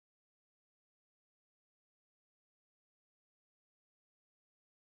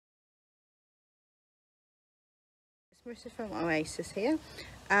Marisa from Oasis here.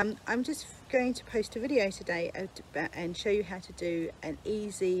 I'm just going to post a video today and show you how to do an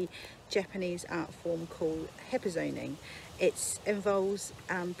easy Japanese art form called Hapazone. It involves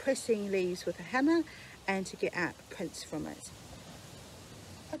pressing leaves with a hammer and to get out prints from it.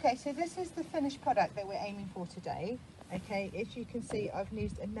 Okay, so this is the finished product that we're aiming for today. Okay, as you can see, I've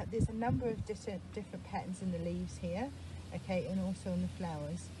used there's a number of different patterns in the leaves here. Okay, and also in the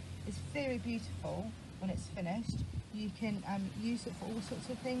flowers. It's very beautiful when it's finished. You can use it for all sorts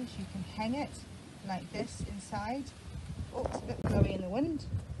of things. You can hang it like this inside. Oh, it's a bit blowy in the wind.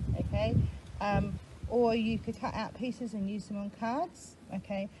 Okay, or you could cut out pieces and use them on cards.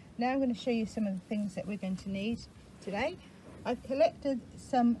 Okay, now I'm going to show you some of the things that we're going to need today. I've collected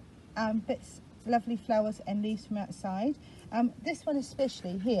some lovely flowers and leaves from outside. This one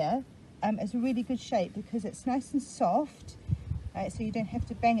especially here is a really good shape because it's nice and soft, so you don't have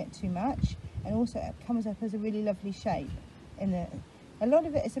to bang it too much, and also it comes up as a really lovely shape. A lot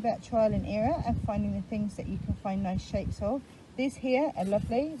of it is about trial and error and finding the things that you can find nice shapes of. These here are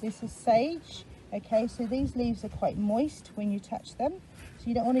lovely. This is sage. Okay, so these leaves are quite moist when you touch them, so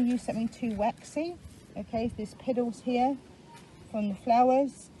you don't want to use something too waxy. Okay, there's petals here from the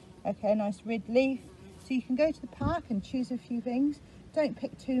flowers. Okay, a nice red leaf. So you can go to the park and choose a few things. Don't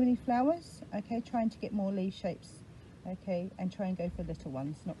pick too many flowers. Okay, trying to get more leaf shapes. Okay, and try and go for little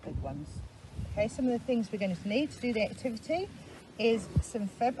ones, not big ones. Okay, some of the things we're going to need to do the activity is some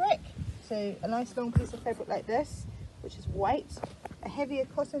fabric. So a nice long piece of fabric like this, which is white. A heavier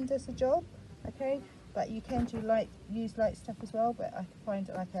cotton does the job. Okay, but you can use light stuff as well, but I find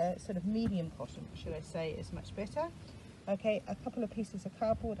it like a sort of medium cotton, should I say, is much better. Okay, a couple of pieces of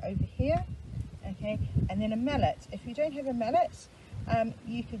cardboard over here. Okay, and then a mallet. If you don't have a mallet,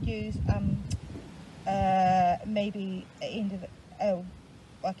 you could use maybe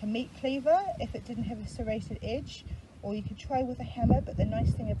like a meat cleaver if it didn't have a serrated edge, or you could try with a hammer. But the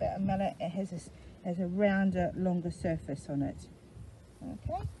nice thing about a mallet, it has a rounder, longer surface on it.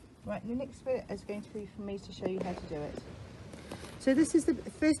 Okay, right. The next bit is going to be for me to show you how to do it. So this is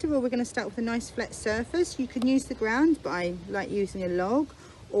first of all, we're going to start with a nice flat surface. You can use the ground, but I like using a log,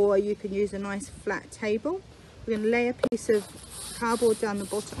 or you can use a nice flat table. We're going to lay a piece of cardboard down the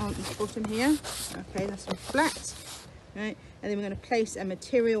bottom here. Okay, that's flat. Right, and then we're going to place a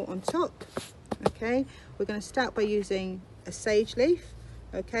material on top. Okay, we're going to start by using a sage leaf.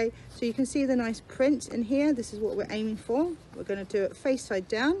 Okay, so you can see the nice print in here. This is what we're aiming for. We're going to do it face side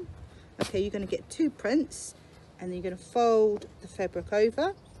down. Okay, you're going to get 2 prints. And then you're going to fold the fabric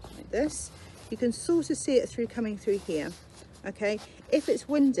over like this. You can sort of see it coming through here. Okay, if it's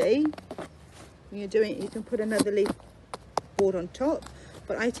windy when you're doing it, you can put another leaf board on top,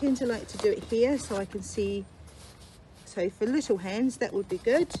 but I tend to like to do it here so I can see. So for little hands that would be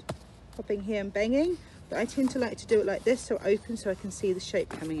good, popping here and banging, but I tend to like to do it like this, so open, so I can see the shape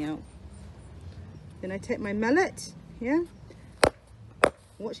coming out. Then I take my mallet here.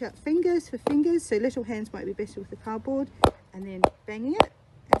 Watch out fingers for fingers, so little hands might be better with the cardboard, and then banging it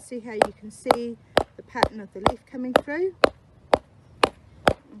and see how you can see the pattern of the leaf coming through.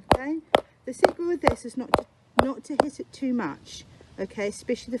 Okay, the secret with this is not to hit it too much. Okay,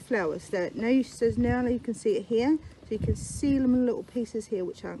 especially the flowers. So now you can see it here, so you can seal them in little pieces here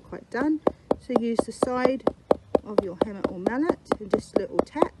which aren't quite done. So use the side of your hammer or mallet and just little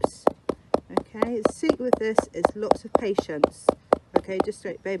taps. Okay, the secret with this is lots of patience. Okay, just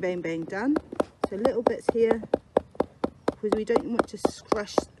like bang, bang, bang, done. So little bits here, because we don't want to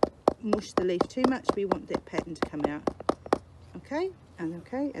mush the leaf too much. We want that pattern to come out. Okay, and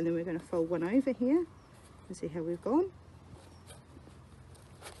then we're going to fold one over here and see how we've gone.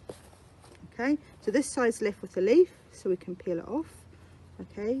 Okay, so this side's left with the leaf, so we can peel it off.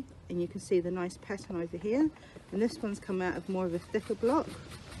 Okay, and you can see the nice pattern over here. And this one's come out of more of a thicker block,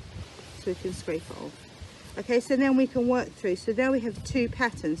 so we can scrape it off. Okay, so then we can work through. So now we have 2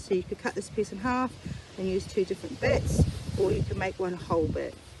 patterns. So you could cut this piece in half and use 2 different bits, or you can make one whole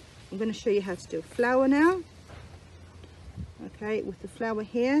bit. I'm going to show you how to do a flower now. Okay, with the flower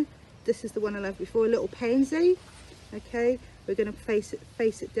here, this is the one I loved before, a little pansy. Okay, we're going to face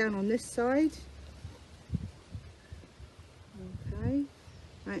it down on this side. Okay,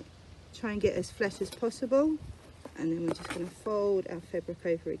 right, try and get as flat as possible. And then we're just going to fold our fabric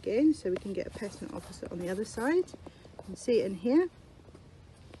over again so we can get a pattern opposite on the other side. You can see it in here.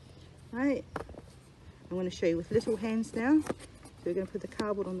 Right, I'm going to show you with little hands now. So we're going to put the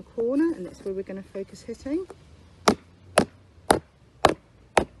cardboard on the corner, and that's where we're going to focus hitting.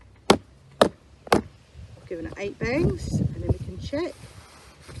 Giving it 8 bangs, and then we can check.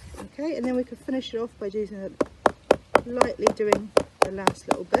 Okay, and then we can finish it off by using it lightly, doing the last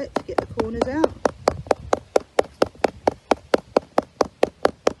little bit to get the corners out.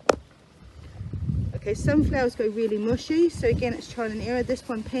 Okay, sunflowers go really mushy, so again it's trial and error. This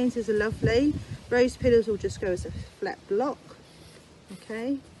one, pansies are lovely. Rose petals will just go as a flat block.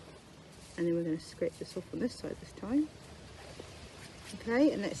 Okay, and then we're going to scrape this off on this side this time.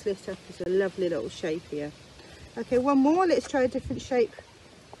 Okay, and that's lit up as a lovely little shape here. Okay, one more. Let's try a different shape.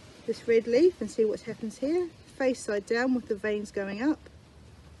 This red leaf and see what happens here. Face side down with the veins going up.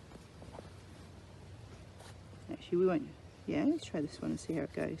 Actually, we won't. Yeah, let's try this one and see how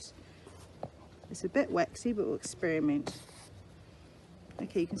it goes. It's a bit waxy, but we'll experiment.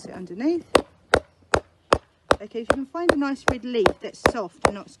 Okay, you can sit underneath. Okay, if you can find a nice red leaf that's soft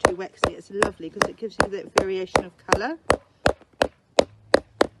and not too waxy, it's lovely because it gives you that variation of colour.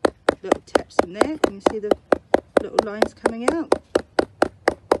 Little taps in there. Can you see the little lines coming out?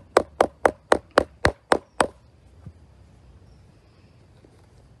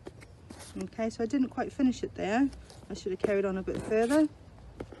 Okay, so I didn't quite finish it there. I should have carried on a bit further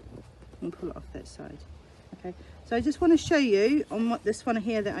and pull it off that side. Okay, so I just want to show you on what this one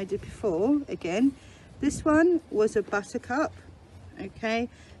here that I did before. Again, this one was a buttercup. Okay,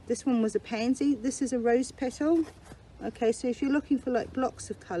 this one was a pansy. This is a rose petal. Okay, so if you're looking for like blocks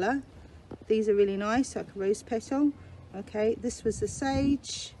of colour, these are really nice, like a rose petal. Okay, this was the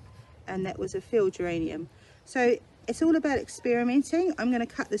sage, and that was a field geranium. So it's all about experimenting. I'm going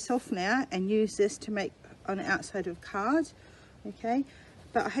to cut this off now and use this to make on the outside of a card. Okay,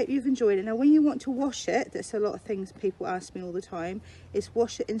 but I hope you've enjoyed it. Now when you want to wash it, that's a lot of things people ask me all the time, is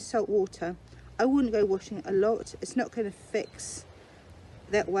wash it in salt water. I wouldn't go washing it a lot. It's not going to fix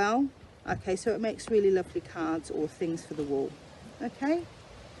that well. Okay, so it makes really lovely cards or things for the wall. Okay,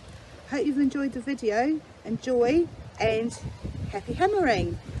 hope you've enjoyed the video. Enjoy and happy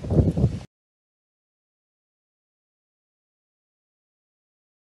hammering.